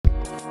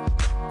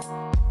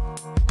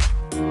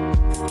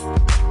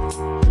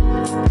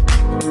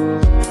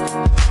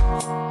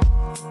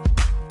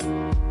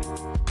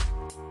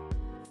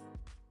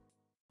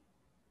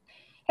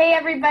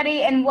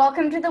everybody, and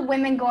welcome to the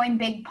Women Going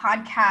Big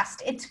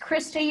podcast. It's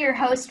Krista, your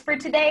host for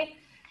today,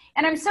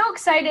 and I'm so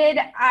excited.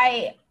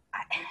 I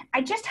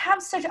just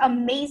have such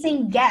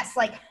amazing guests.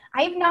 Like,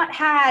 I've not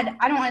had,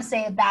 I don't want to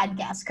say a bad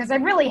guest, because I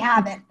really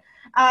haven't.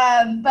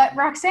 But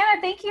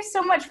Roxana, thank you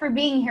so much for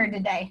being here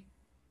today.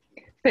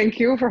 Thank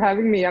you for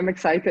having me. I'm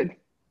excited.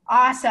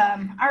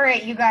 Awesome. All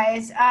right, you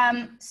guys.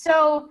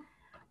 So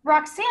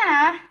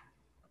Roxana,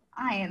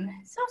 I am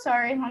so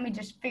sorry. Let me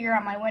just figure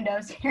out my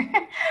windows here.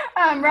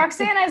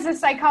 Roxana is a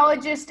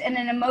psychologist and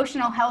an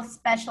emotional health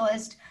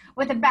specialist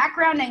with a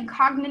background in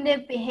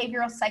cognitive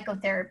behavioral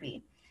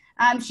psychotherapy.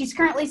 She's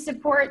currently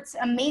supports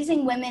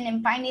amazing women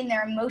in finding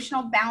their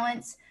emotional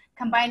balance,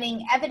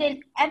 combining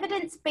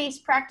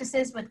evidence-based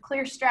practices with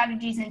clear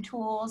strategies and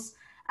tools,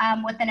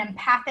 with an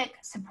empathic,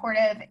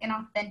 supportive, and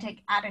authentic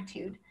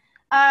attitude.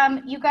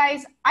 You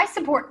guys, I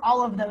support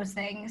all of those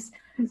things.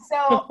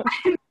 So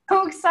I'm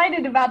so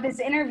excited about this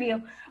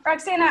interview.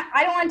 Roxana,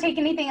 I don't want to take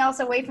anything else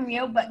away from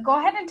you, but go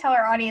ahead and tell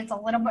our audience a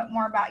little bit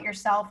more about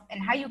yourself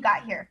and how you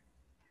got here.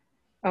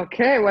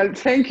 Okay, well,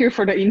 thank you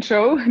for the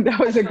intro. That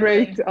was a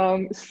great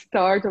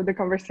start of the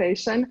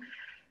conversation.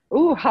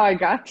 Oh, how I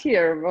got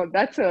here? Well,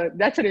 that's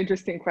an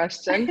interesting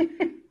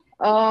question.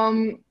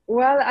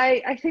 Well,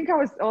 I think I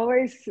was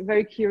always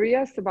very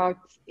curious about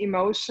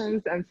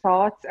emotions and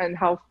thoughts and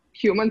how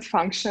humans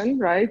function,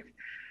 right?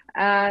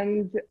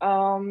 And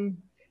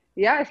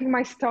yeah, I think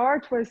my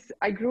start was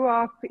I grew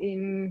up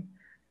in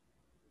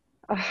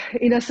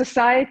a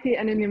society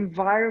and an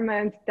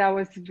environment that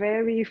was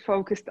very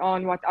focused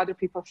on what other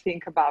people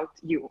think about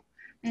you.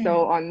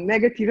 So on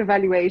negative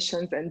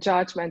evaluations and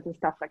judgment and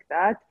stuff like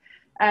that.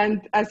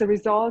 And as a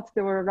result,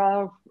 there were a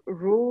lot of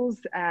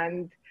rules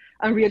and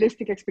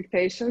unrealistic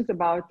expectations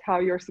about how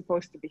you're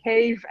supposed to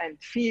behave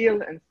and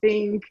feel and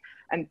think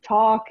and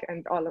talk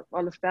and all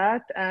of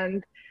that.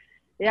 And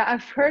yeah,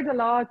 I've heard a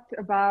lot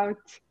about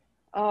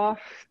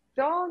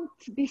don't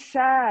be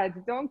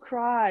sad, don't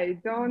cry,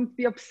 don't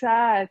be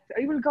upset,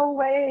 it will go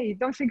away,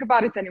 don't think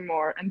about it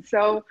anymore. And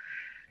so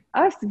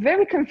I was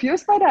very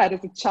confused by that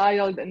as a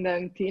child and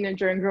then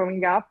teenager and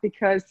growing up,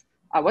 because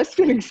I was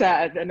feeling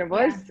sad and I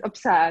was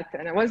upset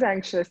and I was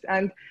anxious,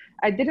 and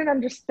I didn't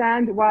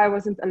understand why I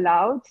wasn't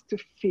allowed to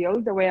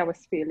feel the way I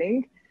was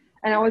feeling.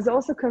 And I was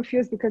also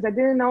confused because I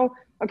didn't know,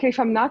 okay, if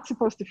I'm not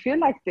supposed to feel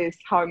like this,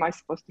 how am I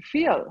supposed to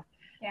feel?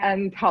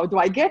 And how do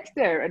I get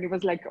there? And it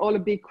was like all a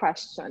big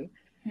question.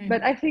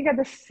 But I think at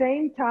the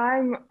same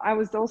time, I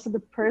was also the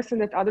person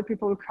that other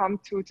people would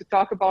come to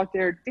talk about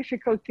their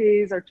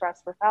difficulties or to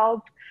ask for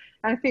help.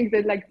 And I think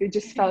that like they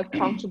just felt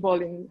comfortable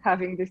in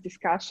having these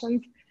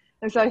discussions.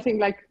 And so I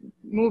think like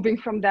moving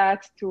from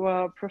that to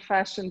a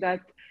profession that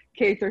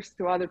caters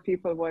to other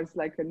people was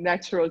like a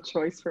natural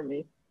choice for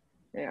me.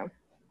 Yeah.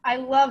 I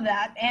love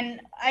that. And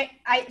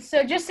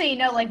so just so you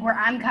know, like where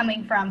I'm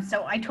coming from,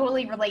 so I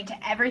totally relate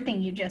to everything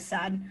you just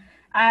said.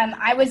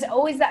 I was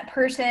always that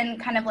person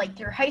kind of like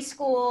through high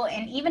school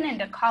and even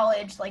into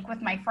college, like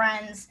with my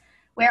friends,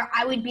 where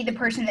I would be the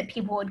person that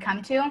people would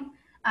come to.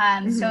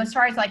 So as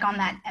far as like on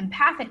that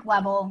empathic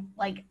level,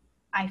 like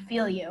I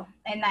feel you.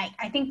 And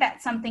I think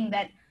that's something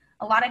that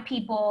a lot of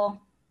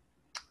people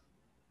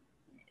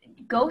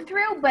go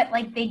through, but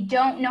like they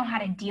don't know how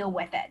to deal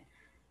with it.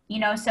 You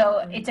know,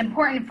 so it's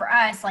important for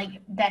us like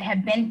that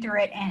have been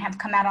through it and have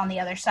come out on the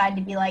other side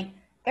to be like,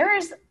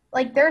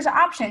 there's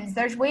options,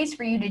 there's ways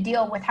for you to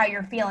deal with how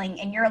you're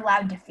feeling, and you're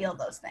allowed to feel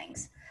those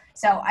things.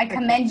 So I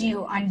commend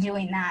you on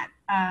doing that,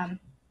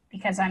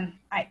 because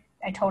I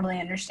totally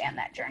understand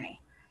that journey.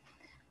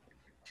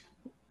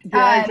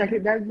 Yeah, exactly.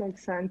 That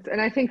makes sense. And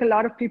I think a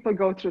lot of people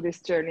go through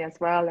this journey as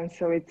well. And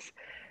so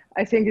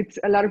I think it's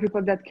a lot of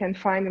people that can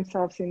find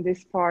themselves in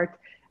this part,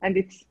 and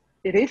it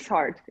is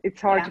hard. It's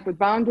hard to put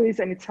boundaries,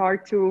 and it's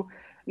hard to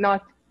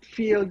not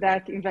feel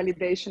that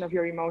invalidation of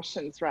your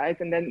emotions, right?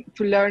 And then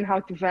to learn how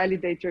to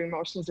validate your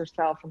emotions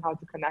yourself and how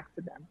to connect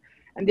to them.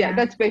 And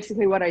that's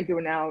basically what I do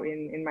now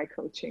in my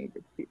coaching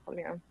with people.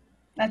 Yeah.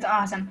 That's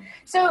awesome.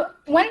 So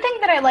one thing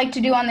that I like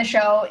to do on the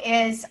show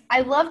is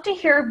I love to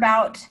hear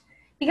about,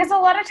 because a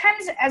lot of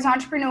times as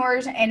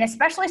entrepreneurs and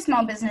especially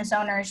small business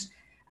owners,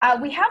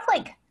 we have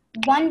like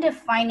one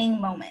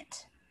defining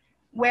moment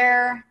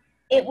where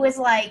it was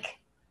like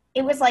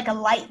a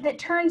light that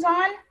turns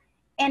on,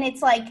 and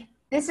it's like,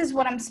 this is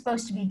what I'm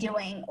supposed to be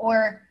doing,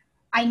 or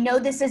I know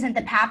this isn't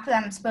the path that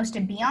I'm supposed to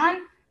be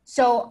on,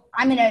 so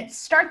I'm going to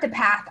start the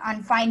path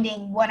on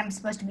finding what I'm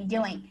supposed to be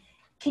doing.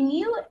 Can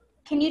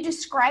you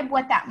describe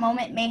what that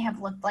moment may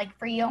have looked like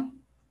for you?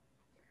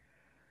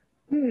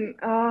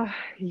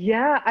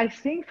 Yeah, I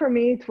think for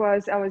me it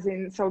was,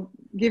 so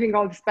giving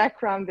all this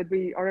background that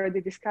we already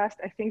discussed,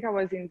 I think I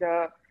was in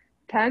the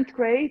 10th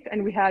grade,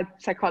 and we had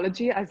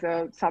psychology as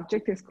a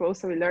subject in school.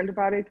 So we learned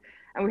about it,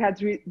 and we had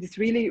this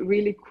really,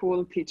 really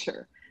cool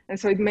teacher. And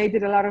so it made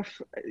it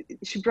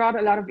she brought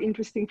a lot of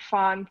interesting,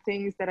 fun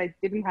things that I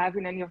didn't have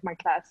in any of my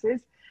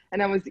classes.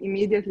 And I was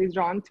immediately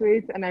drawn to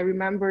it. And I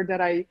remember that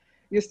I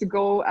used to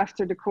go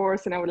after the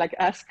course and I would like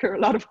ask her a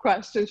lot of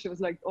questions. She was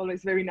like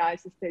always very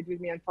nice and stayed with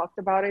me and talked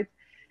about it.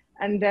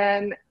 And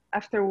then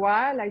after a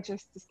while, I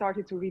just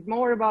started to read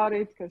more about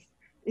it because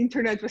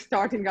internet was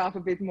starting up a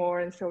bit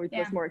more, and so it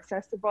was more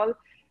accessible.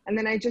 And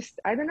then I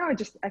don't know,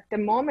 just at the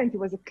moment, it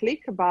was a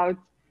click about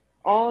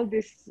all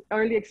these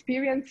early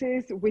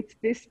experiences with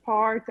this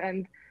part,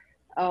 and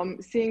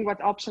seeing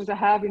what options I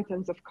have in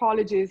terms of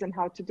colleges and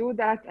how to do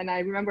that. And I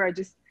remember I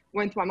just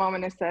went to my mom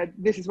and I said,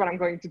 this is what I'm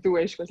going to do.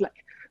 And she was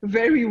like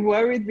very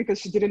worried because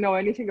she didn't know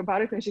anything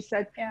about it. And she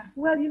said,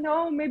 well, you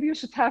know, maybe you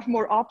should have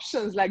more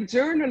options like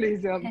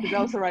journalism, because I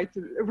also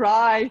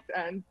write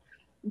and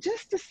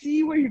just to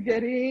see where you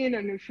get in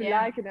and if you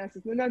like it. And I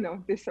said,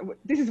 no, this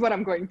is what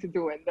I'm going to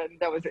do. And then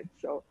that was it.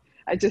 So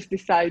I just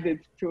decided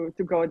to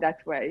go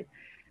that way.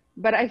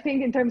 But I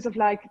think in terms of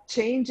like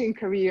changing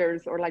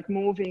careers or like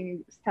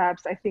moving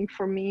steps, I think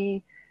for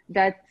me,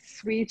 that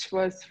switch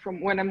was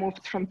from when I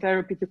moved from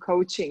therapy to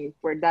coaching,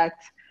 where that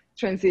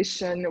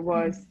transition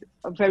was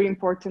a very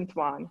important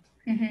one.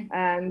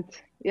 And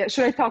yeah,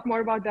 should I talk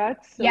more about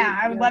that? So,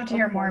 I would love to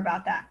hear more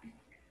about that.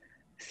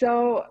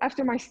 So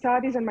after my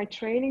studies and my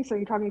training, so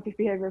in cognitive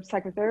behavioral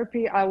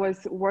psychotherapy, I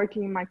was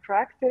working in my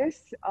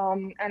practice,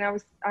 and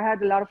I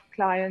had a lot of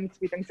clients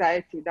with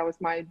anxiety. That was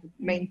my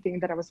main thing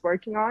that I was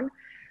working on.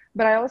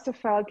 But I also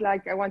felt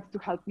like I wanted to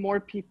help more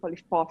people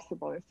if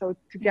possible. And so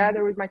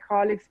together with my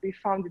colleagues, we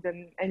founded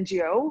an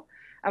NGO,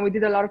 and we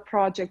did a lot of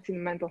projects in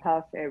the mental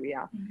health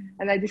area.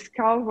 And I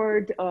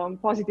discovered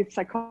positive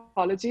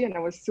psychology, and I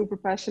was super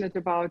passionate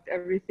about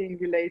everything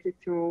related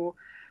to,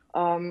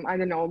 I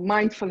don't know,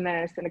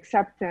 mindfulness and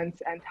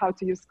acceptance and how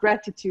to use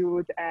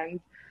gratitude and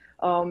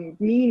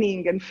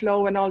meaning and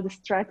flow and all the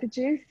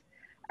strategies.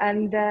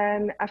 And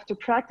then after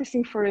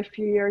practicing for a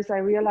few years, I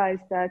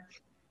realized that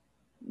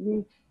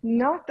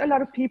not a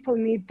lot of people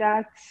need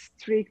that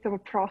strict of a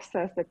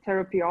process that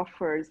therapy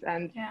offers.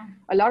 And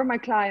a lot of my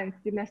clients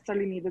didn't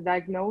necessarily need a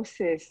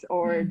diagnosis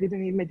or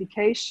didn't need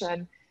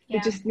medication. They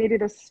just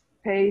needed a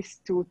space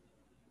to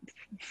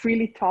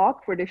freely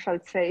talk where they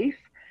felt safe.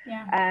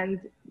 And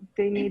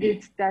they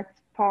needed that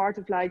part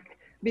of like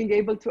being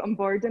able to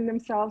unburden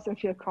themselves and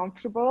feel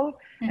comfortable.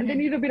 And they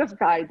need a bit of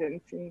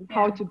guidance in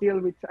how to deal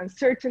with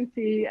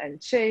uncertainty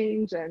and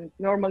change and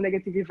normal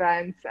negative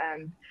events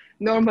and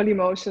normal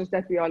emotions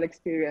that we all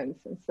experience.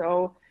 And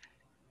so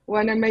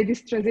when I made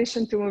this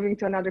transition to moving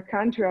to another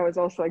country, I was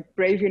also like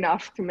brave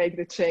enough to make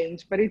the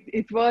change. But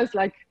it was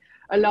like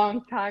a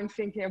long time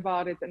thinking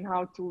about it and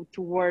how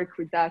to work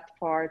with that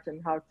part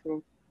and how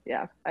to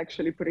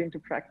actually put it into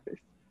practice.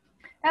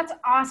 That's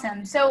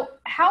awesome. So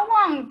how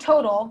long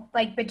total,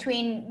 like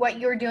between what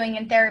you're doing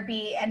in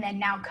therapy and then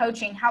now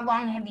coaching, how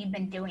long have you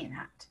been doing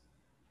that?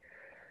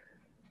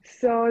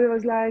 So it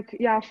was like,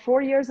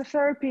 4 years of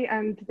therapy.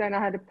 And then I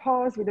had a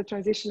pause with the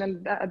transition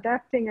and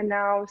adapting. And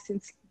now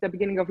since the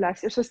beginning of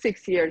last year, so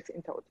 6 years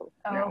in total.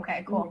 Oh,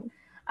 okay, cool.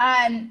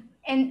 And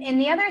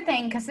the other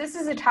thing, because this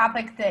is a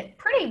topic that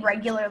pretty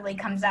regularly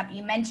comes up,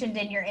 you mentioned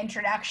in your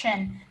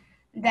introduction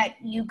that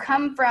you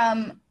come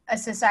from a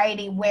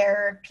society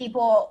where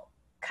people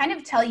kind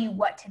of tell you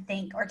what to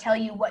think or tell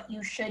you what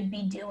you should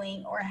be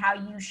doing or how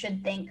you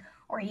should think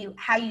or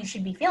how you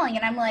should be feeling.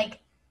 And I'm like,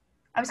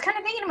 I was kind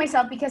of thinking to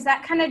myself, because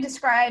that kind of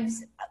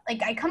describes,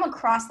 like, I come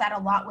across that a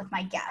lot with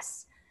my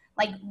guests.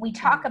 Like, we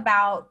talk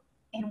about,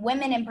 in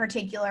women in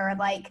particular,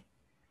 like,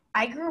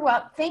 I grew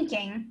up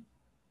thinking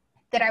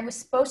that I was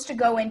supposed to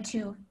go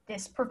into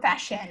this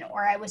profession,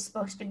 or I was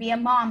supposed to be a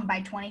mom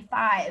by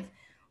 25,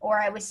 or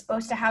I was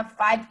supposed to have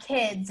 5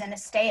 kids and a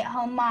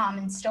stay-at-home mom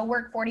and still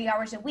work 40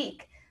 hours a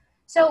week.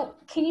 So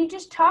can you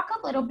just talk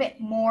a little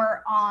bit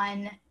more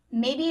on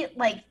maybe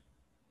like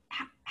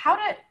how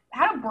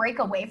to break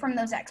away from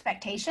those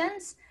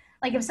expectations?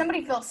 Like if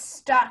somebody feels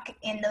stuck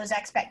in those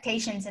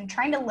expectations and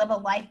trying to live a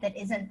life that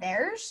isn't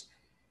theirs,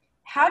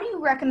 how do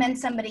you recommend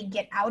somebody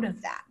get out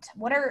of that?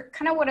 What are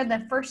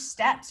the first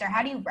steps, or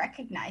how do you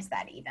recognize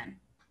that even?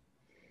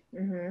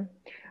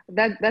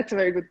 That's a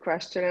very good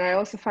question. And I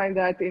also find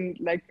that in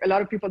like a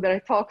lot of people that I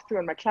talk to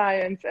and my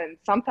clients and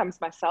sometimes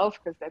myself,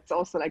 because that's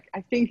also like,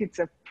 I think it's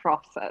a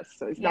process.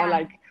 So it's not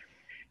like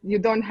you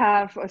don't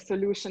have a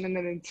solution and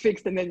then it's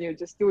fixed and then you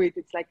just do it.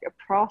 It's like a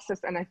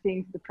process. And I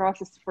think the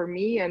process for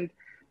me and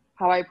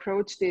how I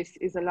approach this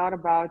is a lot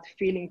about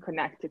feeling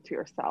connected to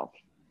yourself,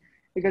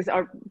 because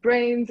our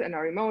brains and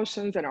our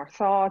emotions and our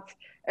thoughts,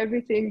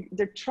 everything,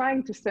 they're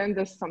trying to send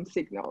us some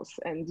signals.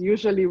 And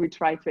usually we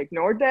try to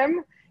ignore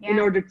them in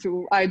order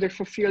to either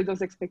fulfill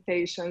those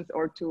expectations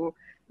or to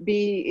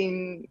be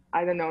in,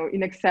 I don't know,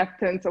 in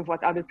acceptance of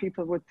what other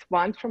people would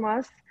want from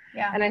us.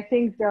 And I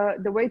think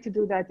the way to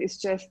do that is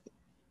just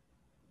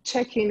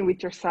check in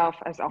with yourself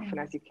as often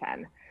as you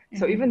can.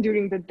 So even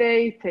during the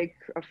day, take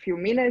a few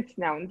minutes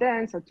now and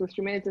then, so 2 or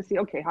 3 minutes to see,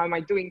 okay, how am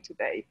I doing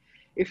today?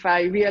 If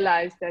I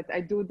realize that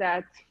I do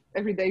that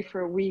every day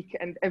for a week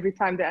and every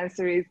time the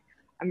answer is,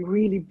 I'm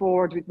really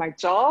bored with my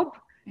job,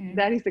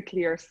 that is a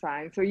clear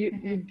sign. So you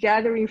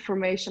gather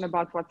information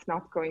about what's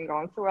not going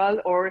on so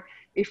well, or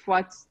if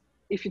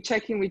you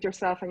check in with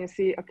yourself and you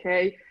see,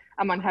 okay,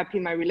 I'm unhappy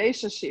in my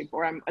relationship,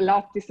 or I'm a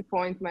lot of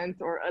disappointment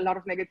or a lot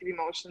of negative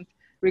emotions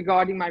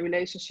regarding my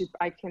relationship,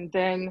 I can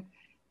then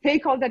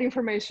take all that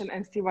information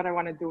and see what I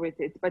want to do with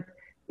it. But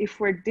if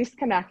we're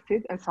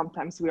disconnected, and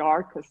sometimes we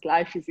are, because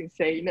life is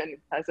insane and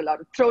it has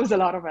throws a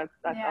lot of it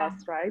at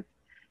us, right?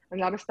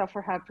 And a lot of stuff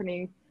are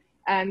happening.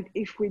 And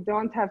if we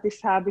don't have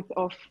this habit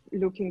of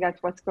looking at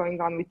what's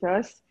going on with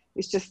us,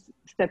 it's just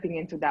stepping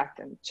into that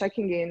and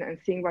checking in and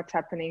seeing what's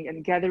happening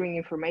and gathering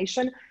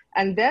information.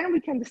 And then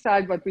we can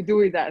decide what we do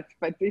with that.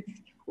 But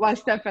it's one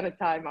step at a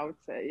time, I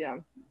would say. Yeah.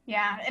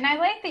 Yeah. And I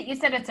like that you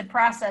said it's a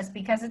process,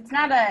 because it's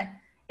not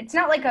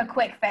like a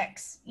quick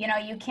fix. You know,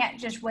 you can't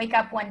just wake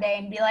up one day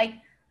and be like,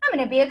 I'm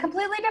going to be a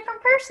completely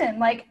different person.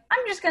 Like, I'm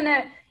just going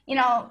to, you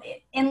know,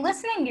 in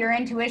listening to your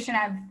intuition,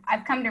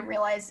 I've come to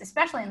realize,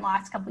 especially in the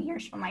last couple of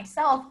years for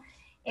myself,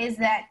 is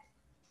that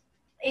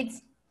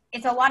it's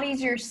a lot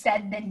easier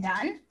said than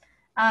done.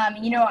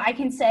 You know, I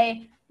can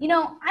say, you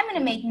know, I'm going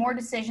to make more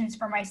decisions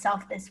for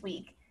myself this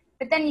week.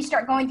 But then you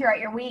start going throughout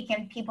your week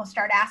and people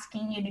start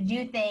asking you to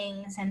do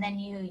things, and then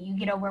you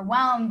get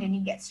overwhelmed and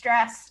you get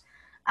stressed.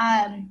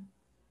 And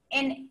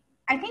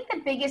I think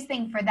the biggest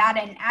thing for that,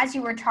 and as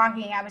you were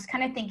talking, I was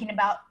kind of thinking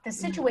about the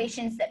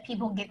situations that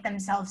people get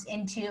themselves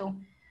into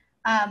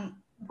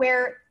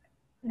where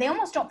they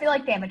almost don't feel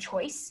like they have a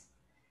choice.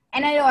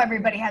 And I know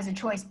everybody has a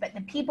choice, but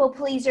the people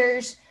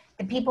pleasers,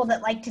 the people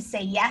that like to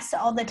say yes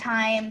all the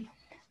time,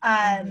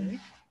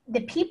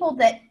 the people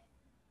that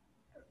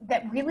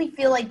really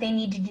feel like they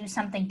need to do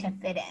something to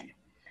fit in.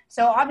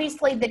 So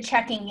obviously the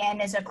checking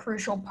in is a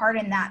crucial part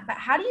in that, but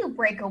how do you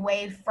break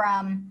away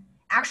from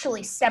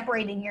actually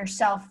separating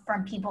yourself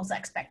from people's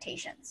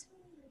expectations?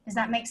 Does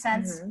that make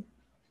sense?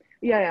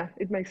 Yeah,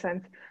 it makes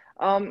sense.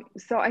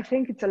 So I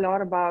think it's a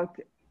lot about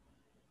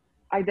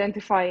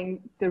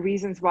identifying the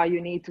reasons why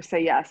you need to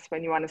say yes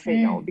when you want to say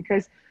no,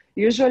 because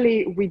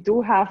usually we do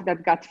have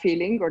that gut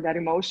feeling or that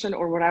emotion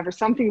or whatever,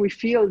 something we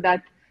feel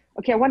that,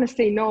 okay, I want to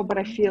say no, but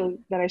I feel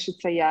that I should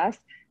say yes.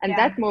 And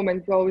that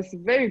moment goes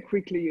very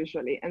quickly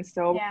usually. And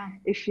so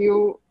if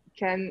you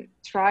can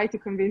try to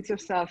convince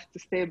yourself to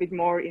stay a bit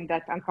more in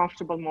that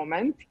uncomfortable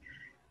moment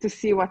to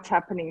see what's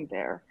happening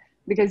there.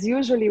 Because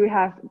usually we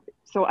have,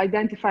 so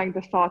identifying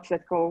the thoughts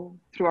that go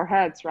through our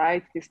heads,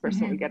 right? This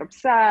person will get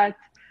upset,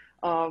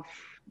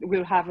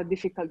 we'll have a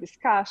difficult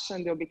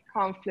discussion, there'll be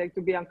conflict,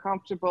 will be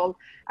uncomfortable.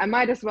 I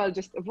might as well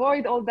just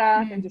avoid all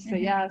that and just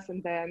say yes,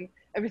 and then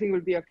everything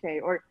will be okay.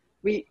 Or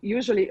we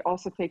usually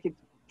also take it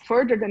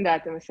further than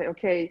that and we say,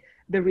 okay,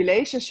 the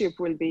relationship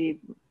will be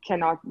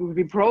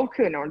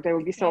broken, or they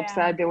will be so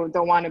upset they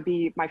don't want to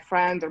be my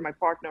friend or my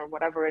partner or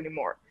whatever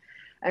anymore.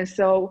 And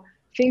so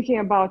thinking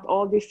about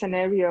all these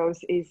scenarios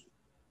is,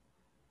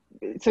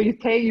 so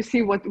you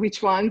see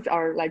which ones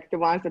are like the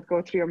ones that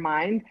go through your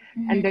mind,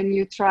 and then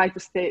you try to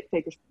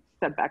take a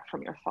step back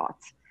from your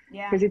thoughts,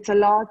 because it's a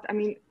lot. I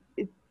mean,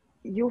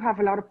 you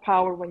have a lot of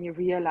power when you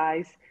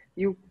realize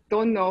you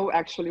don't know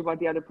actually what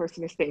the other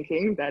person is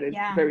thinking. That is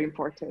very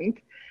important.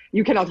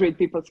 You cannot read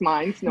people's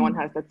minds. No one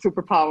has that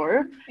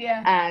superpower.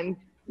 And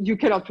you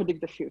cannot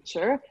predict the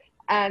future.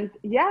 And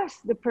yes,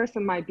 the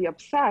person might be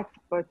upset,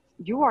 but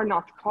you are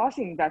not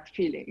causing that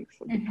feeling.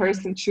 So the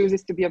person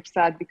chooses to be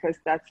upset because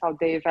that's how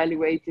they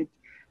evaluated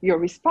your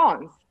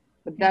response.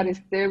 But that is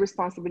their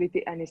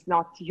responsibility, and it's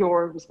not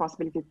your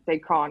responsibility to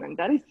take on. And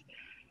that is,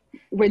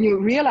 when you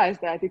realize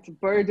that, it's a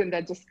burden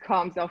that just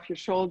comes off your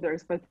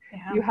shoulders. But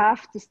you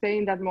have to stay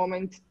in that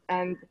moment,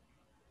 and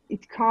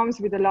it comes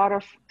with a lot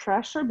of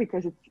pressure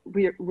because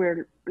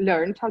we're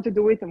learned how to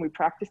do it and we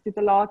practiced it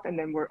a lot, and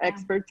then we're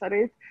experts at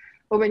it.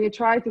 But when you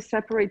try to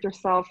separate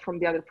yourself from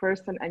the other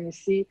person and you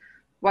see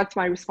what's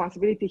my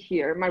responsibility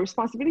here, my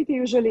responsibility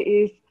usually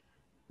is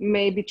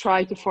maybe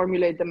try to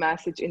formulate the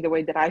message in the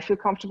way that I feel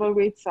comfortable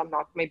with. So I'm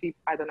not, maybe,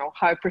 I don't know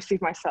how I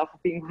perceive myself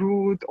being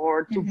rude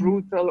or too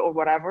brutal or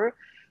whatever.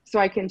 So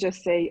I can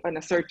just say an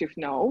assertive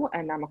no,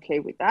 and I'm okay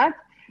with that.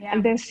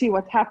 And then see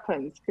what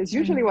happens. Because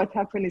usually what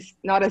happens is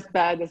not as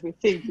bad as we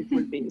think it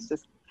will be. It's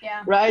just,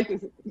 right?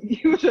 It's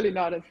usually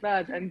not as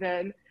bad. And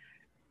then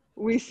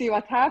we see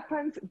what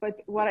happens.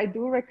 But what I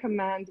do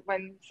recommend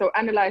so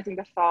analyzing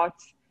the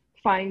thoughts,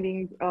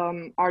 finding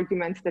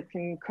arguments that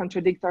can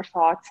contradict our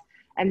thoughts,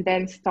 and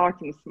then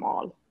starting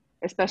small.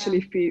 Especially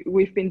if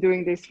we've been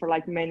doing this for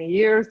like many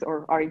years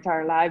or our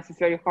entire lives, it's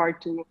very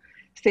hard to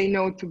say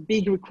no to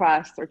big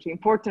requests or to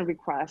important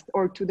requests,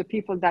 or to the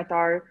people that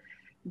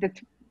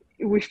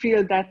we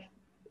feel that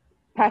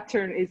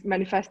pattern is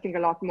manifesting a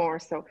lot more.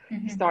 So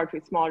start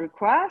with small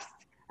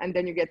requests, and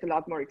then you get a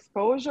lot more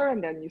exposure,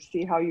 and then you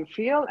see how you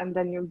feel, and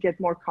then you get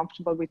more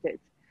comfortable with it.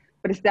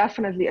 But it's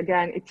definitely,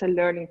 again, it's a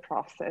learning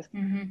process.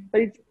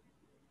 But it's,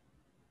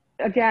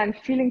 again,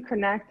 feeling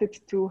connected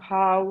to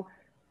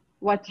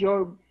what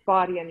your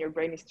body and your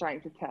brain is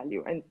trying to tell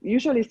you. And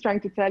usually it's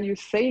trying to tell you,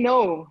 say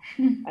no.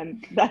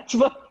 And that's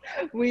what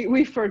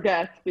we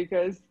forget,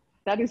 because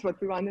that is what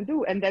we want to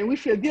do. And then we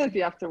feel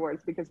guilty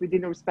afterwards because we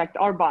didn't respect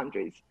our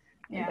boundaries.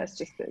 And that's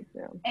just it.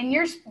 And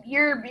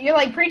you're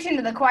like preaching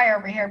to the choir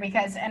over here,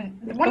 because, and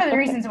one of the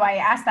reasons why I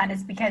asked that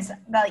is because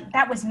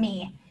that was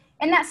me.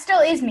 And that still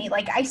is me.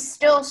 Like, I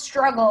still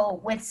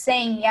struggle with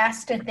saying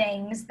yes to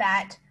things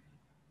that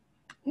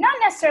not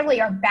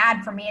necessarily are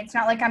bad for me. It's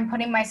not like I'm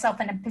putting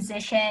myself in a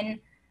position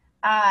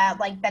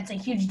like that's a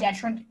huge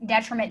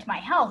detriment to my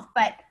health,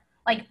 but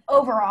like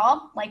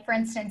overall, like for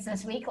instance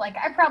this week, like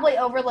I probably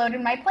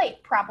overloaded my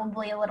plate,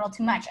 probably a little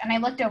too much, and I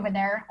looked over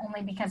there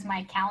only because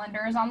my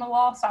calendar is on the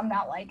wall, so I'm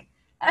not like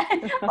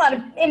a lot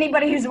of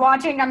anybody who's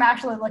watching, I'm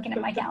actually looking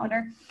at my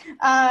calendar.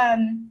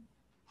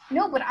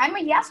 No, but I'm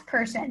a yes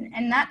person,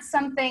 and that's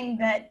something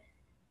that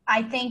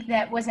I think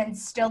that was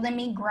instilled in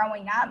me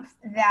growing up,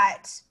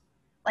 that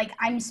like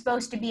I'm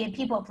supposed to be a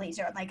people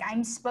pleaser, like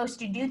I'm supposed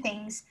to do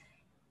things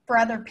for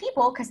other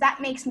people because that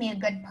makes me a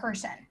good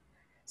person.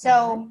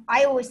 So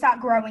I always thought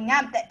growing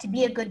up that to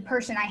be a good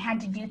person, I had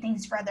to do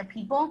things for other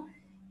people.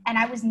 And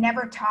I was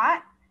never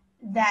taught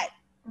that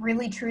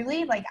really,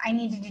 truly, like I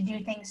needed to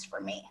do things for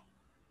me.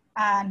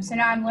 So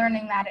now I'm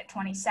learning that at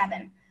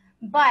 27.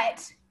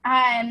 But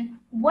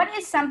what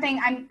is something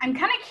I'm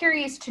kind of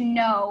curious to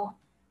know,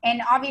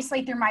 and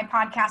obviously through my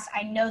podcast,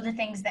 I know the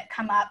things that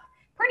come up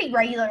pretty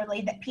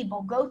regularly that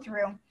people go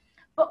through,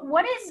 but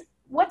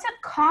what's a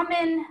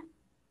common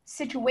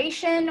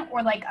situation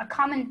or like a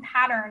common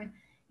pattern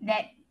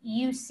that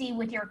you see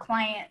with your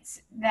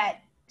clients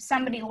that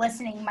somebody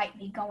listening might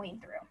be going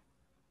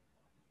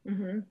through?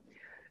 Mm-hmm.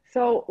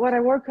 So what I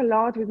work a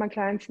lot with my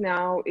clients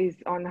now is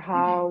on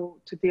how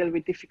to deal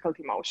with difficult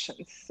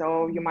emotions.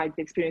 So you might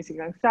be experiencing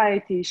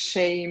anxiety,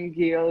 shame,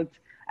 guilt,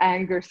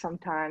 anger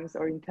sometimes,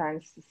 or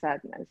intense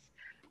sadness.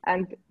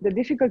 And the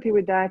difficulty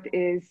with that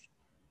is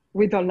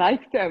we don't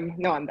like them.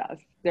 No one does.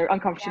 They're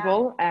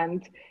uncomfortable,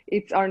 and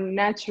it's our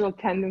natural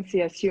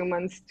tendency as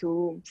humans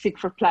to seek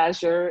for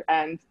pleasure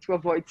and to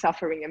avoid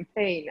suffering and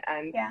pain.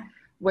 And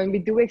when we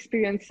do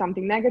experience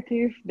something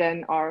negative,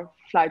 then our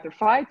flight or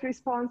fight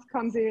response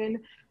comes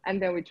in,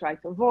 and then we try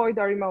to avoid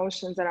our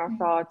emotions and our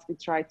thoughts. We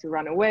try to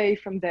run away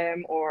from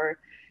them, or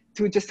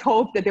to just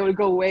hope that they will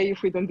go away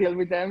if we don't deal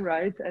with them,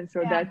 right? And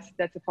so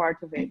that's a part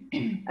of it.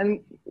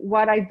 And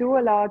what I do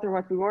a lot, or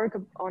what we work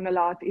on a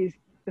lot, is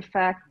the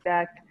fact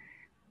that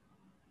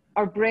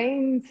our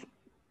brains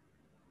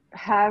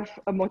have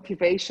a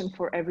motivation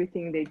for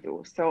everything they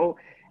do. So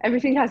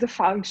everything has a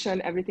function,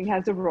 everything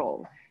has a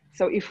role.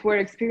 So if we're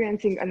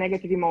experiencing a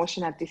negative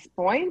emotion at this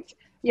point,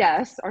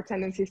 yes, our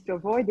tendency is to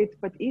avoid it.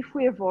 But if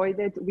we avoid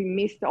it, we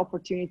miss the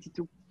opportunity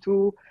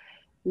to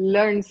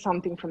learn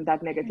something from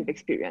that negative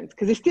experience.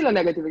 Because it's still a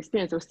negative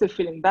experience. We're still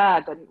feeling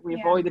bad, and we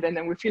avoid it, and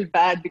then we feel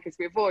bad because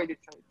we avoid it.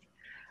 So it's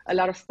a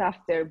lot of stuff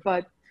there.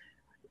 But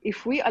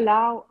if we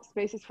allow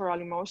spaces for our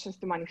emotions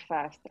to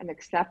manifest and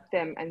accept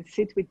them and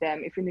sit with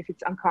them, even if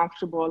it's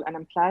uncomfortable and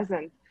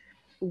unpleasant,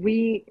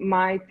 we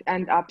might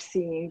end up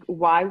seeing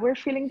why we're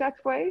feeling that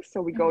way.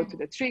 So we go to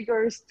the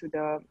triggers, to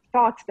the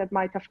thoughts that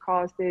might have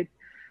caused it,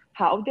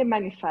 how they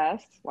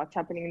manifest, what's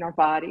happening in our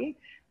body.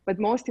 But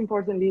most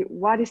importantly,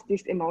 what is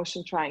this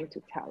emotion trying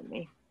to tell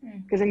me?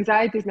 Because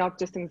anxiety is not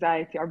just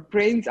anxiety. Our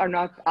brains are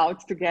not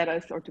out to get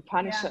us or to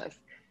punish us.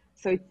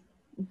 So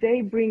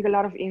they bring a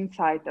lot of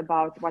insight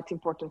about what's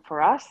important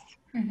for us,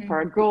 for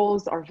our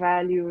goals, our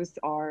values,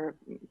 our,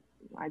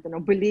 I don't know,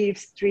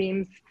 beliefs,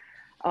 dreams,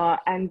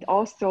 and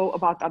also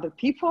about other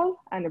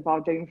people and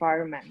about the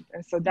environment.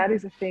 And so that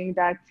is a thing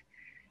that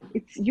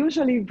it's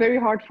usually very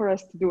hard for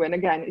us to do. And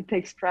again, it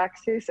takes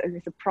practice and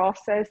it's a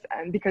process.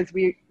 And because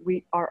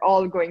we are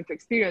all going to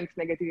experience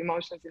negative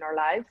emotions in our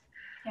lives,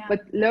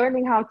 but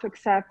learning how to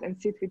accept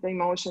and sit with the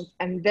emotions,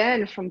 and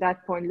then from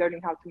that point,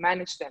 learning how to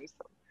manage them.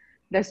 So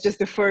that's just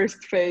the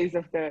first phase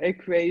of the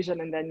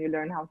equation. And then you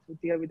learn how to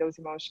deal with those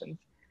emotions.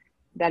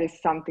 That is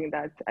something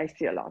that I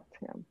see a lot.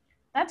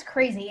 That's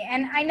crazy.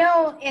 And I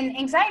know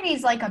anxiety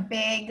is like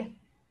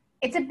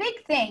it's a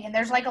big thing. And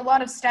there's like a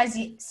lot of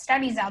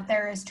studies out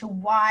there as to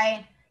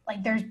why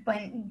like there's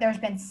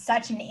been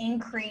such an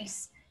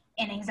increase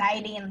in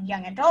anxiety in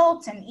young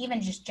adults and even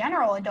just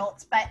general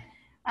adults. But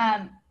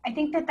I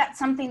think that that's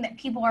something that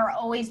people are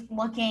always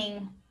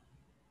looking.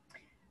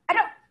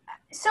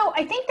 So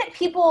I think that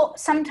people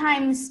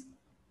sometimes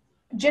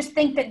just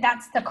think that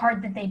that's the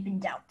card that they've been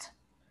dealt.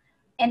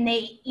 And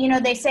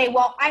they say,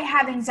 well, I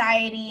have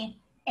anxiety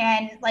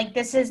and like,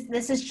 this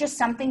is just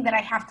something that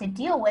I have to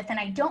deal with. And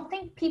I don't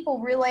think people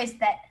realize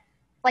that,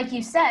 like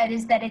you said,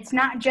 is that it's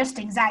not just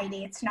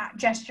anxiety. It's not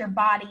just your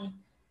body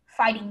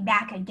fighting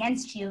back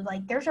against you.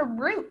 Like there's a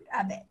root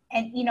of it.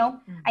 And,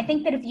 I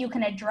think that if you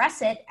can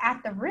address it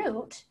at the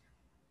root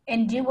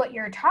and do what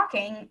you're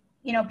talking,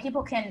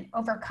 people can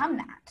overcome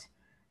that.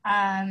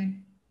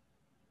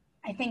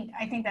 I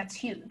think that's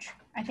huge.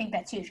 I think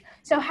that's huge.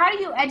 So how do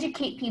you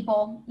educate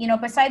people,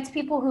 besides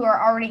people who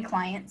are already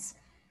clients,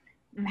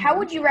 how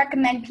would you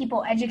recommend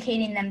people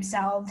educating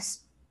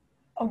themselves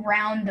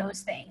around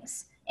those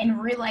things and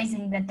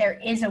realizing that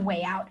there is a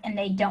way out and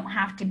they don't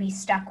have to be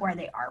stuck where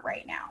they are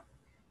right now?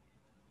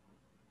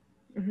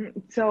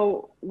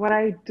 So what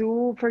I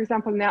do, for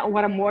example, now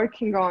what I'm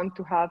working on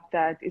to have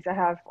that is I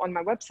have on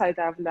my website,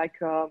 I have like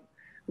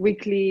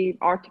weekly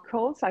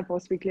articles. I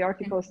post weekly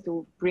articles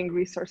to bring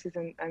resources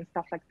and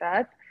stuff like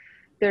that.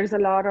 There's a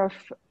lot of,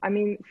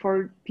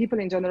 for people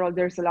in general,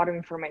 there's a lot of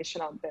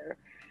information out there.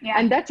 Yeah.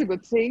 And that's a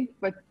good thing,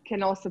 but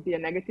can also be a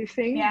negative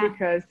thing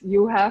because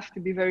you have to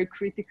be very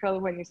critical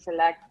when you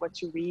select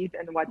what you read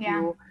and what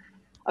you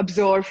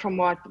absorb from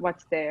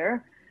what's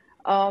there.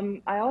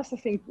 I also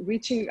think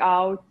reaching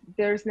out,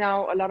 there's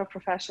now a lot of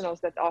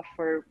professionals that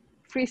offer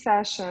free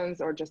sessions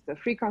or just a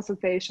free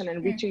consultation,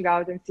 and reaching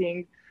out and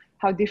seeing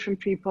how different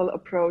people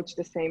approach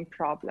the same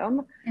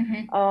problem.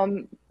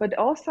 But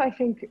also I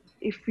think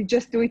if you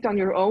just do it on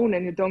your own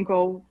and you don't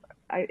go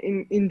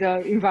in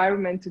the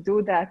environment to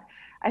do that,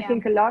 I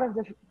think a lot of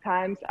the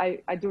times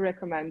I do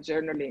recommend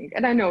journaling.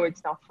 And I know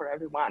it's not for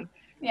everyone,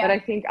 but I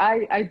think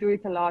I do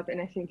it a lot,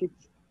 and I think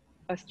it's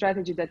a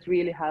strategy that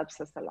really helps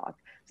us a lot,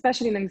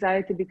 especially in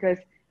anxiety, because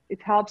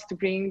it helps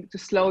to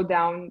slow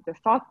down the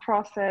thought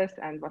process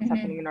and what's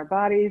happening in our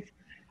bodies,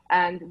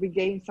 and we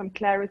gain some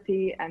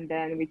clarity, and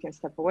then we can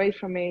step away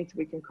from it,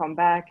 we can come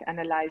back,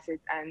 analyze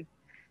it, and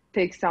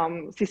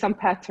see some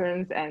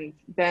patterns, and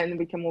then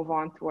we can move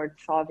on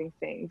towards solving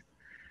things.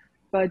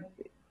 But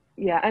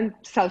yeah, and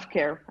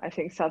self-care. I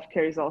think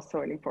self-care is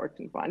also an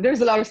important one.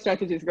 There's a lot of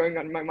strategies going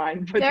on in my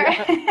mind, but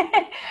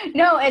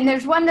No, and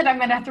there's one that I'm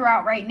going to throw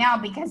out right now,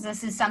 because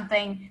this is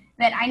something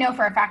that I know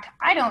for a fact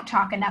I don't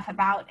talk enough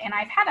about, and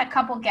I've had a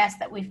couple guests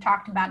that we've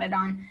talked about it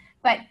on.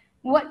 But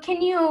what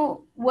can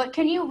you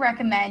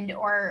recommend,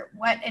 or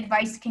what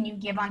advice can you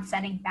give on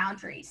setting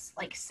boundaries,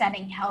 like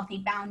setting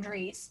healthy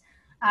boundaries,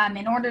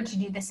 in order to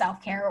do the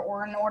self-care,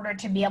 or in order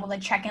to be able to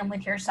check in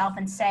with yourself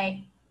and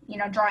say,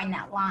 drawing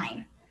that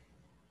line?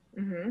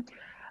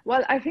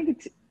 Well, I think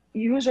it's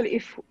usually,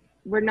 if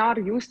we're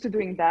not used to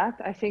doing that,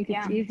 I think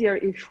it's easier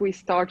if we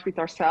start with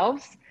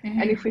ourselves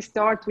and if we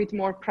start with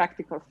more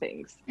practical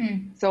things.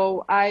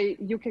 So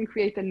you can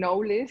create a no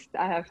list.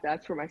 I have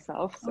that for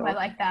myself. So I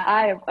like that.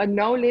 I have a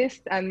no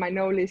list, and my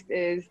no list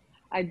is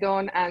I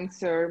don't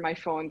answer my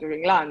phone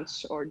during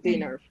lunch or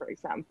dinner, for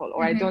example,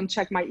 or I don't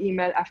check my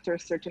email after a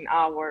certain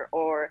hour,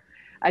 or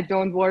I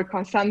don't work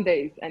on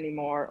Sundays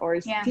anymore, or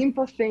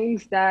simple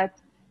things that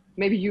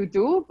maybe you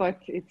do,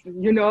 but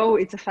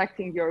it's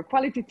affecting your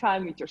quality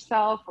time with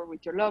yourself or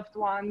with your loved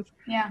ones.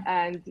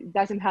 And it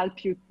doesn't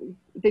help you.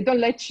 They don't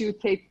let you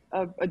take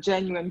a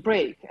genuine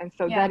break. And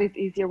so that is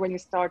easier when you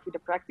start with the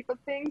practical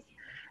things,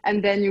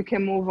 and then you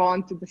can move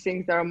on to the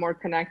things that are more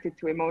connected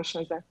to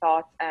emotions and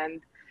thoughts.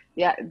 And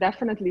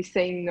definitely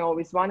saying no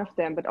is one of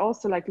them, but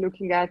also like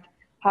looking at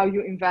how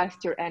you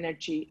invest your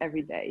energy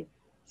every day.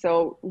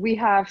 So we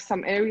have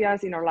some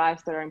areas in our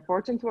lives that are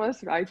important to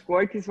us, right?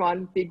 Work is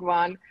one big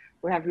one.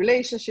 We have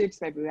relationships,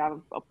 maybe we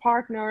have a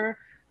partner,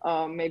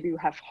 maybe we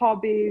have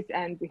hobbies,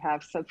 and we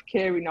have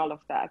self-care in all of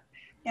that.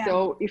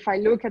 So if I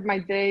look at my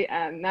day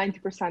and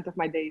 90% of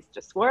my day is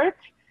just work,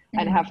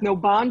 and I have no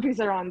boundaries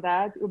around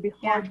that, it will be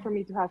hard for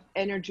me to have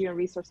energy and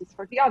resources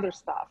for the other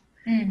stuff.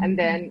 And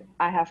then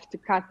I have to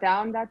cut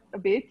down that a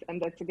bit, and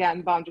that's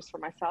again boundaries for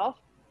myself,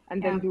 and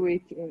then do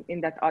it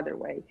in that other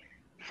way.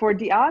 For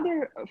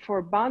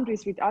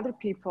boundaries with other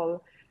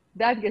people,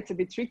 that gets a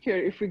bit trickier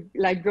if we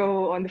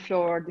go on the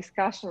floor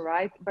discussion,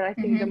 right? But I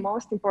think the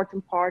most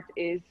important part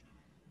is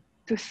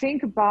to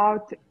think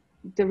about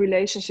the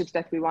relationships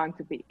that we want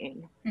to be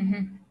in.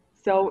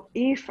 So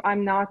if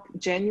I'm not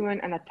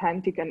genuine and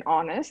authentic and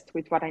honest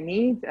with what I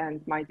need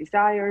and my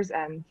desires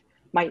and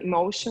my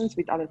emotions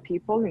with other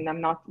people, and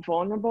I'm not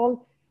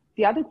vulnerable,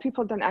 the other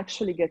people don't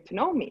actually get to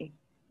know me.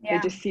 They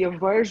just see a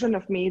version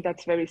of me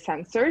that's very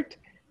censored,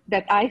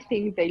 that I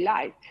think they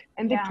like,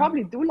 and they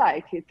probably do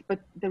like it,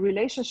 but the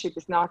relationship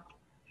is not.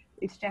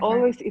 It's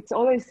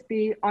always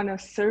be on a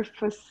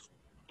surface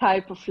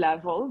type of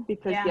level,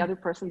 because the other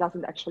person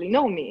doesn't actually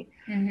know me.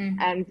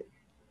 And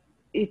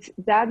it's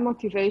that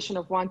motivation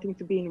of wanting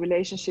to be in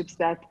relationships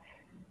that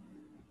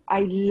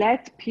I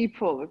let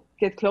people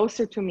get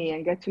closer to me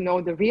and get to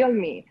know the real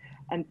me.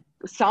 And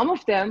some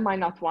of them might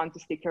not want to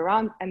stick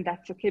around, and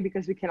that's okay,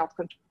 because we cannot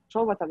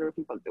control what other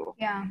people do.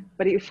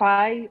 But if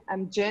I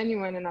am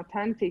genuine and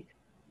authentic,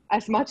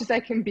 as much as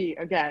I can be,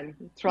 again,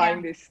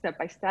 trying this step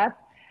by step,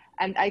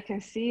 and I can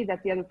see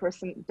that the other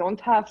person don't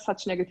have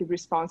such negative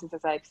responses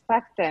as I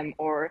expect them,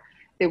 or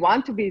they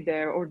want to be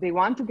there, or they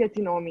want to get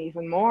to know me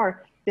even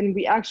more, then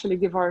we actually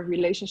give our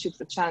relationships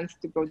a chance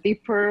to go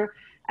deeper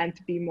and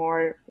to be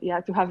more,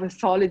 to have a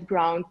solid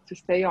ground to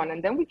stay on.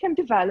 And then we can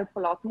develop a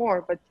lot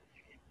more. But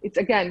it's,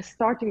 again,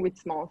 starting with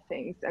small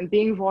things, and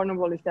being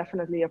vulnerable is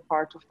definitely a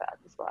part of that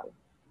as well.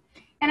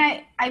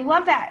 And I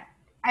love that.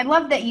 I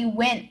love that you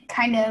went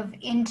kind of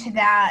into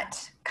that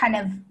kind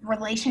of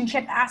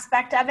relationship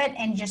aspect of it,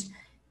 and just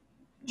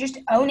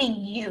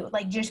owning you,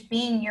 like just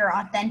being your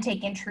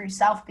authentic and true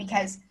self,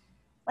 because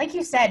like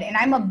you said, and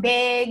I'm a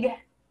big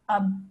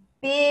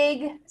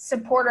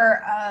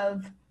supporter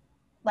of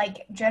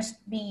like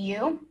just be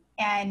you,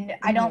 and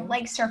I don't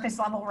like surface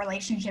level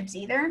relationships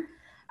either.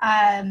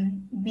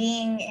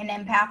 Being an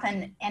empath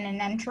and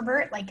an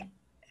introvert, like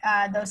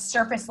those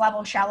surface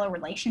level shallow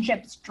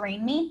relationships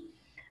drain me.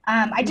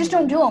 I just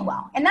don't do them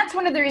well. And that's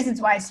one of the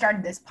reasons why I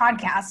started this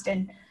podcast.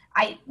 And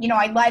I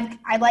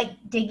like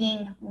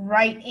digging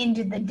right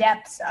into the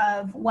depths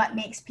of what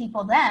makes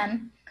people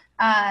them.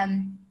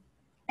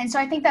 And And so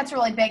I think that's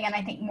really big. And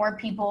I think more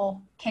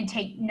people can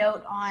take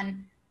note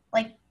on,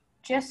 like,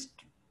 just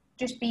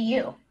be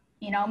you,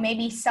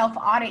 maybe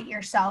self-audit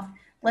yourself,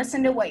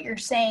 listen to what you're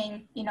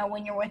saying,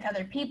 when you're with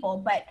other people,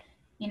 but,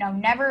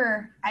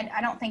 never, I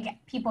don't think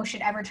people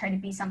should ever try to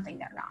be something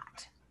they're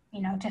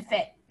not, to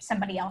fit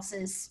somebody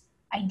else's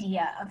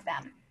idea of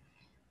them.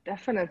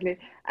 Definitely.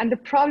 And the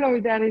problem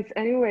with that is,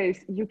 anyways,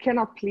 you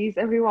cannot please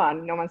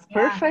everyone. No one's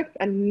perfect,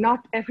 and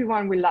not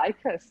everyone will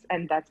like us.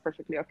 And that's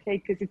perfectly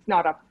okay, because it's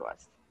not up to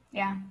us.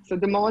 Yeah. So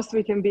the most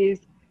we can be is,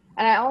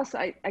 and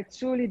I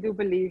truly do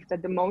believe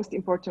that the most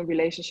important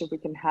relationship we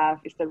can have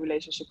is the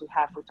relationship we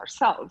have with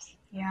ourselves.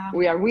 Yeah.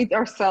 We are with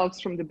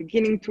ourselves from the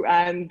beginning to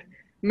end,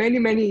 many,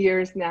 many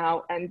years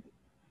now. And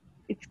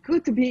it's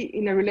good to be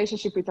in a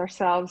relationship with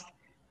ourselves,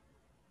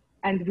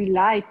 and we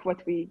like what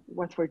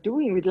we're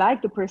doing. We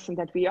like the person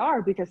that we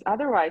are, because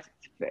otherwise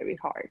it's very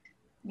hard.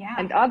 Yeah.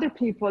 And other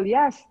people,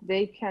 yes,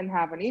 they can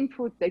have an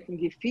input, they can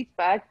give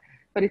feedback,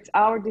 but it's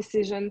our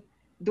decision.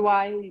 Do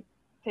I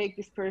take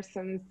this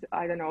person's,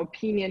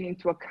 opinion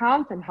into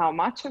account, and how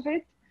much of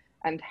it,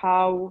 and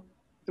how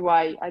do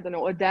I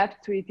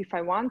adapt to it if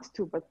I want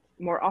to? But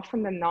more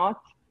often than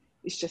not,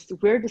 it's just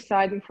we're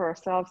deciding for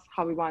ourselves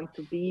how we want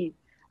to be.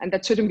 And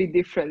that shouldn't be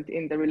different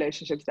in the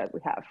relationships that we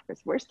have,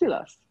 because we're still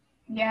us.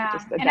 Yeah.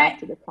 Just adapt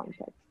to the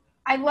context.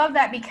 I love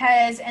that,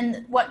 because,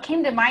 and what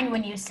came to mind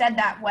when you said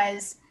that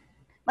was,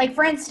 like,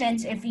 for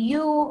instance, if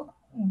you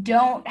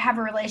don't have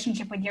a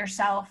relationship with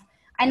yourself,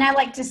 and I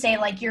like to say,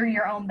 like, you're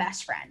your own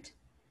best friend,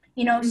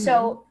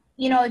 so,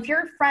 if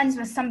you're friends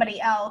with somebody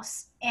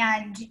else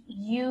and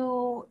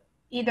you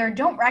either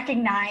don't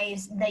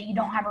recognize that you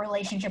don't have a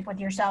relationship with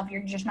yourself,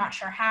 you're just not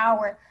sure how,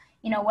 or,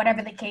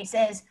 whatever the case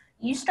is,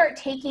 you start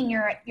taking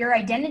your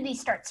identity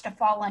starts to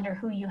fall under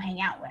who you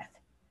hang out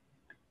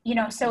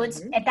with. So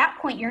it's at that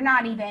point, you're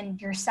not even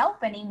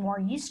yourself anymore.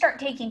 You start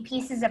taking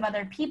pieces of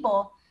other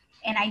people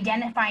and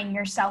identifying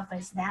yourself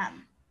as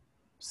them.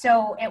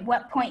 So at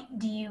what point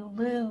do you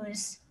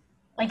lose,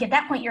 like, at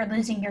that point, you're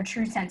losing your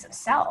true sense of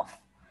self.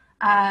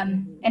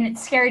 And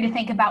it's scary to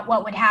think about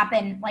what would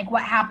happen, like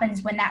what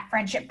happens when that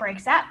friendship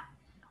breaks up,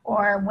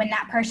 or when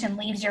that person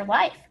leaves your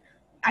life.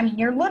 I mean,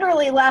 you're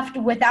literally left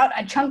without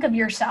a chunk of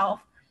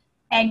yourself,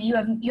 and you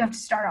have to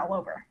start all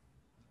over.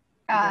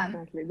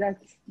 Definitely,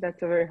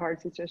 that's a very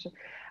hard situation.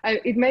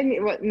 It made me,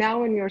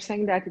 now when you're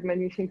saying that, it made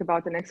me think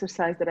about an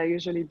exercise that I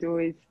usually do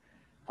is,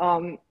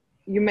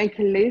 you make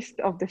a list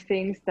of the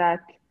things that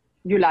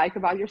you like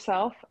about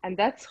yourself, and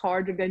that's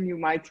harder than you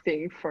might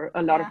think for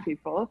a lot of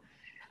people.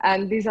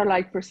 And these are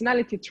like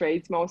personality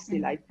traits, mostly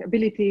like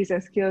abilities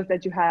and skills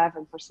that you have,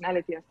 and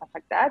personality and stuff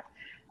like that.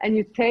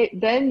 And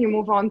then you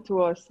move on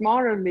to a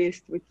smaller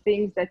list with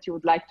things that you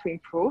would like to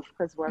improve,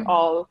 because we're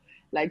all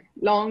like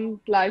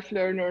long life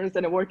learners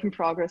and a work in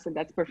progress, and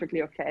that's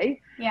perfectly okay.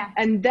 Yeah.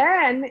 And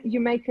then you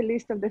make a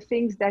list of the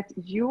things that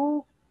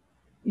you're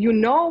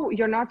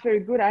not very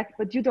good at,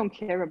 but you don't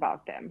care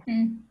about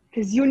them.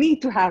 Because you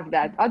need to have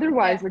that.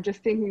 Otherwise, we're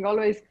just thinking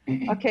always,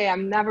 okay,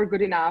 I'm never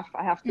good enough.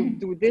 I have to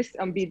do this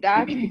and be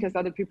that, because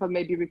other people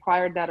maybe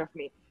require that of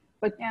me.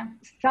 But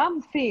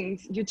some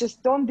things you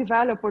just don't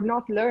develop or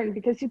not learn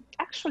because you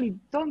actually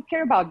don't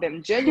care about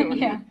them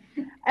genuinely.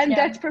 And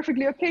that's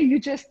perfectly okay.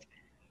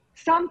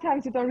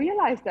 Sometimes you don't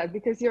realize that,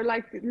 because you're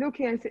like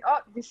looking and say,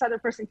 oh, this other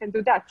person can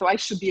do that, so I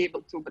should be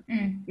able to. But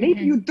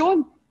maybe you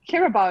don't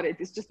care about it.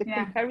 It's just a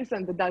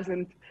comparison that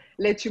doesn't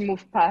let you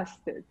move past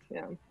it.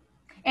 Yeah.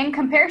 And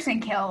comparison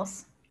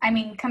kills. I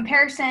mean,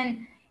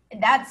 comparison,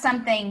 that's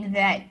something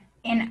that,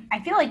 and I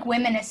feel like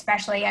women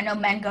especially, I know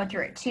men go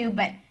through it too,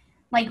 but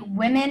like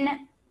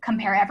women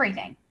compare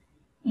everything.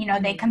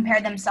 They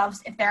compare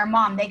themselves, if they're a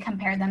mom, they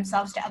compare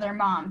themselves to other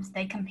moms.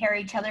 They compare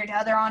each other to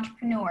other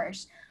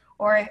entrepreneurs.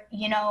 Or,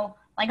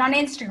 like on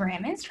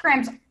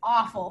Instagram's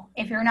awful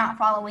if you're not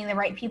following the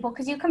right people,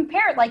 because you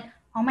compare, like,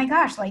 oh my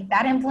gosh, like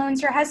that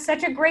influencer has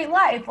such a great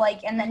life.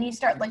 Like, and then you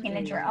start looking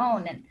at your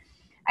own. And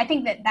I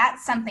think that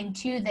that's something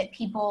too that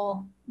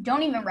people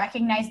don't even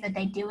recognize that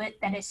they do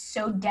it, that is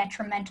so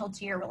detrimental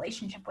to your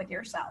relationship with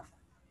yourself.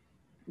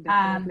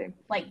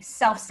 Like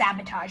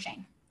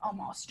self-sabotaging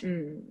almost.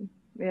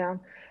 Yeah.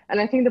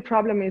 And I think the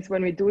problem is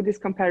when we do these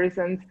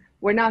comparisons,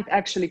 we're not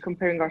actually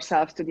comparing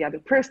ourselves to the other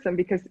person,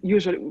 because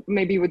usually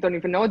maybe we don't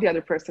even know the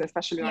other person,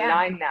 especially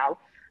online now,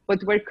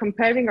 but we're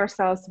comparing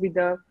ourselves with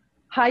the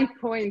high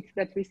point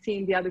that we see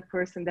in the other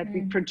person, that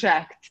we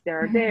project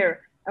they're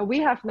there. And we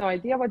have no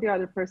idea what the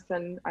other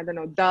person,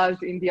 does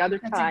in the other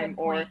time,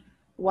 or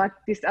what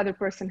this other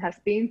person has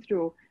been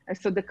through. And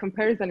so the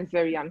comparison is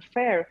very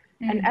unfair.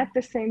 And at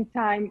the same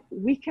time,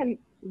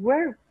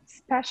 we're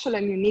special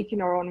and unique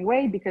in our own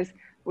way, because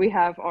we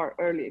have our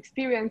early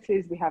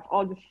experiences, we have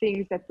all the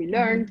things that we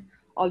learned,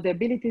 all the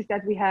abilities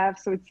that we have.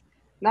 So it's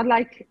not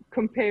like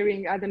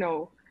comparing,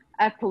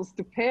 apples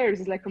to pears.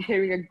 It's like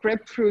comparing a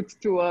grapefruit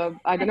to a,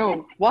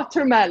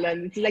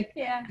 watermelon. It's like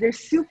they're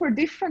super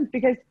different,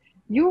 because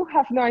you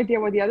have no idea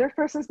what the other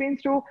person's been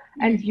through,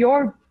 and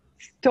your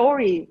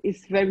story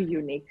is very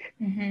unique.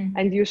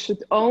 And you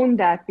should own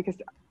that, because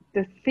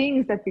the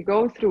things that we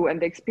go through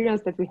and the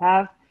experience that we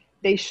have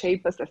they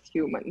shape us as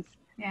humans.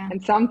 Yeah.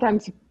 And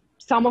sometimes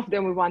some of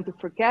them we want to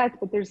forget,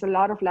 but there's a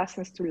lot of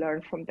lessons to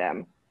learn from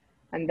them.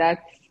 And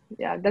that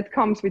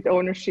comes with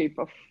ownership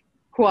of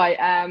who I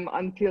am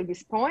until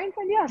this point.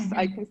 And yes,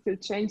 I can still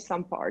change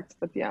some parts,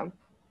 but yeah.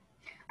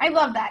 I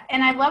love that.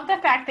 And I love the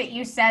fact that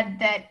you said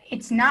that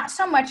it's not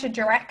so much a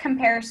direct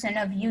comparison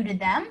of you to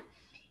them.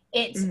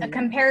 It's a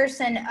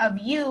comparison of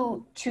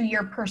you to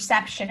your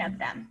perception of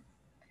them,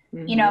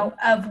 you know,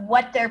 of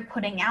what they're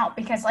putting out.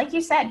 Because like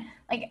you said,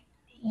 like,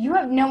 you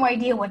have no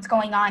idea what's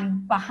going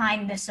on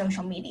behind the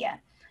social media.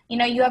 You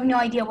know, you have no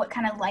idea what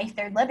kind of life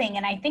they're living.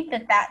 And I think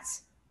that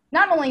that's,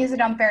 not only is it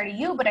unfair to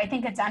you, but I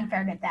think it's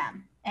unfair to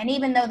them. And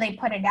even though they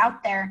put it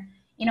out there,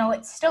 you know,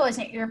 it still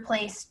isn't your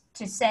place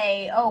to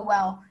say, oh,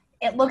 well,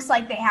 it looks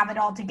like they have it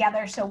all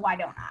together, so why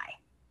don't I?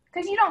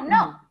 Because you don't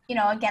know. You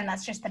know, again,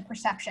 that's just the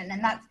perception.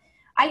 And that's,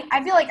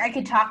 I feel like I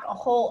could talk a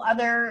whole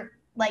other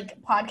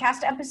like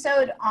podcast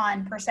episode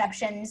on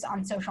perceptions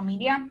on social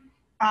media,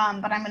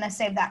 but I'm going to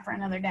save that for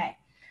another day.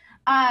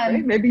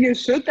 Great. Maybe you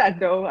should that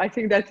though. I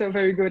think that's a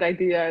very good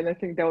idea, and I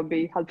think that would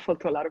be helpful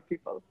to a lot of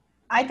people.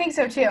 I think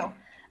so too.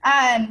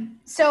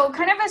 So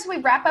kind of as we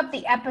wrap up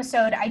the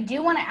episode, I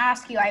do want to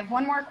ask you, I have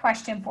one more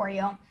question for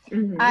you.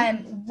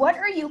 What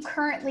are you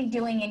currently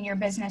doing in your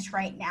business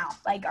right now?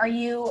 Like, are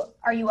you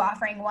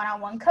offering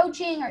one-on-one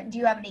coaching, or do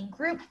you have any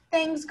group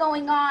things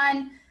going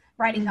on,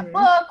 writing a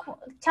book?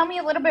 Tell me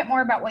a little bit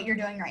more about what you're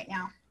doing right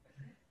now.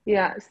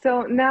 Yeah,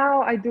 so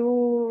now I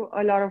do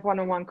a lot of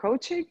one-on-one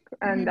coaching,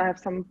 and I have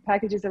some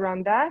packages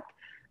around that.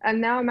 And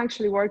now I'm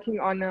actually working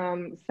on a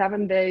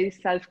 7-day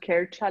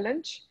self-care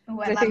challenge.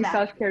 I think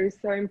self-care is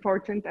so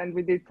important, and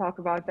we did talk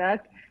about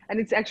that. And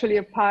it's actually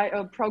a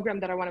program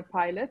that I want to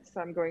pilot. So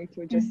I'm going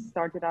to just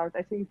start it out,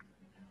 I think,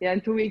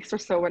 in 2 weeks or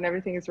so when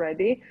everything is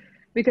ready.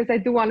 Because I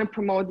do want to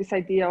promote this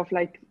idea of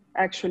like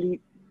actually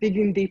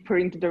digging deeper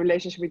into the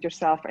relationship with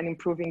yourself and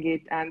improving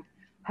it and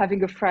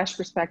having a fresh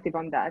perspective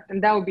on that.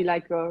 And that would be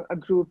like a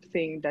group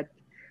thing, that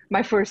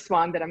my first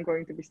one that I'm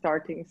going to be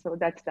starting. So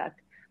that's that.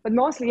 But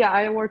mostly, yeah,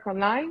 I work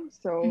online.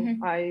 So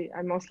I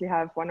mostly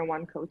have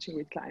one-on-one coaching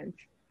with clients.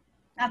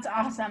 That's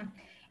awesome.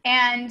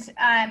 And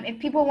if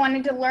people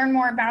wanted to learn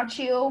more about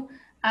you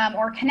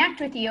or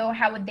connect with you,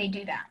 how would they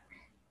do that?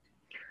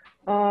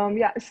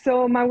 Yeah,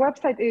 so my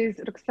website is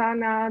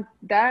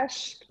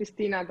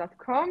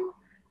roxana-cristina.com.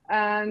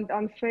 And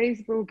on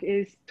Facebook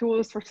is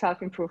Tools for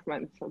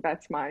Self-Improvement. So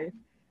that's my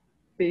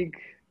big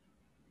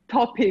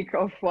topic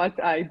of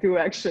what I do,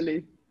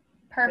 actually.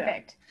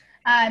 Perfect. Yeah.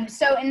 And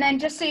then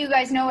just so you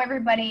guys know,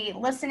 everybody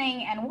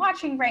listening and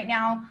watching right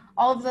now,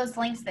 all of those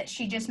links that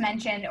she just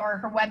mentioned, or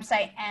her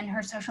website and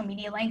her social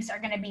media links, are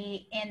going to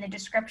be in the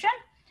description.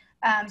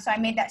 So I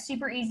made that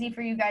super easy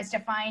for you guys to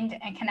find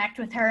and connect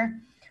with her.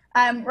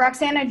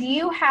 Roxana, do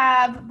you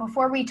have,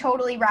 before we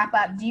totally wrap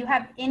up, do you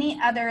have any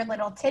other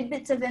little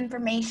tidbits of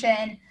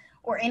information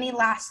or any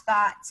last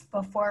thoughts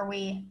before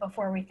we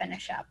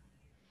finish up?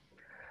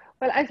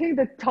 Well, I think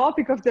the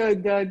topic of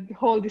the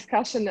whole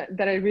discussion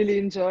that I really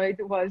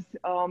enjoyed was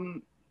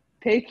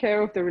take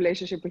care of the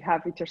relationship we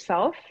have with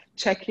yourself,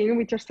 check in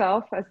with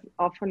yourself as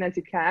often as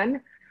you can,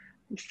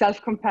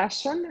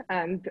 self-compassion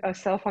and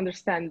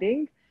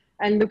self-understanding,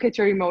 and look at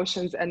your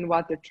emotions and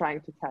what they're trying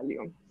to tell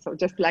you. So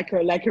just like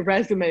a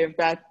resume of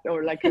that,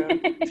 or like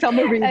a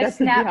summary. A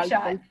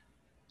snapshot.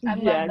 I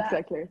love that.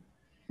 Exactly.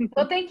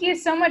 Well, thank you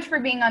so much for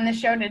being on the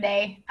show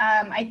today.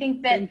 I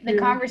think that the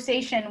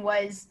conversation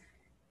was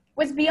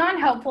beyond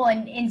helpful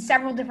in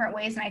several different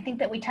ways. And I think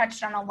that we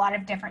touched on a lot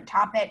of different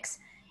topics.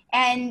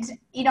 And,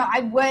 you know,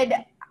 I'm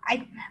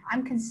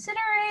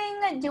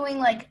considering doing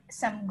like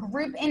some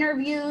group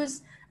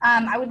interviews.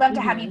 I would love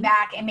to have you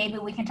back, and maybe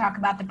we can talk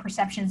about the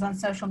perceptions on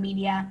social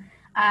media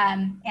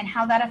and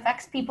how that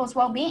affects people's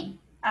well-being.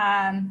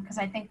 Because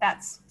I think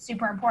that's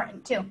super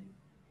important too.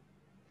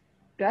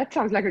 That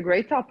sounds like a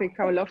great topic.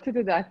 I would love to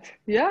do that.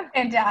 Yeah.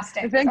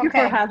 Fantastic. Thank you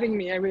for having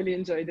me. I really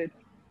enjoyed it.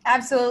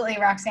 Absolutely,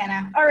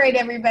 Roxana. All right,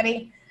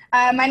 everybody.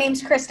 My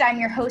name's Krista. I'm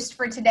your host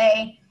for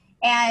today.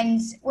 And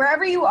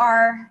wherever you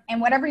are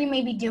and whatever you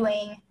may be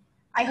doing,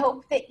 I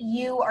hope that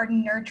you are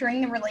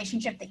nurturing the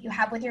relationship that you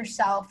have with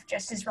yourself,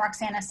 just as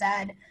Roxana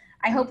said.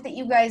 I hope that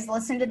you guys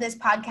listen to this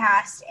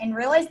podcast and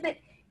realize that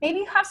maybe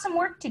you have some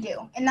work to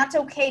do. And that's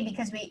okay,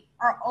 because we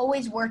are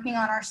always working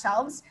on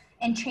ourselves,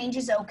 and change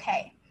is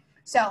okay.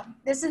 So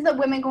this is the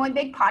Women Going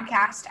Big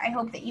podcast. I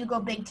hope that you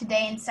go big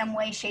today in some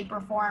way, shape,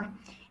 or form.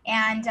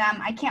 And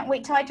I can't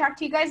wait till I talk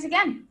to you guys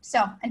again.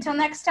 So until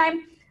next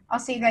time, I'll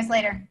see you guys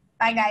later.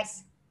 Bye,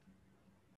 guys.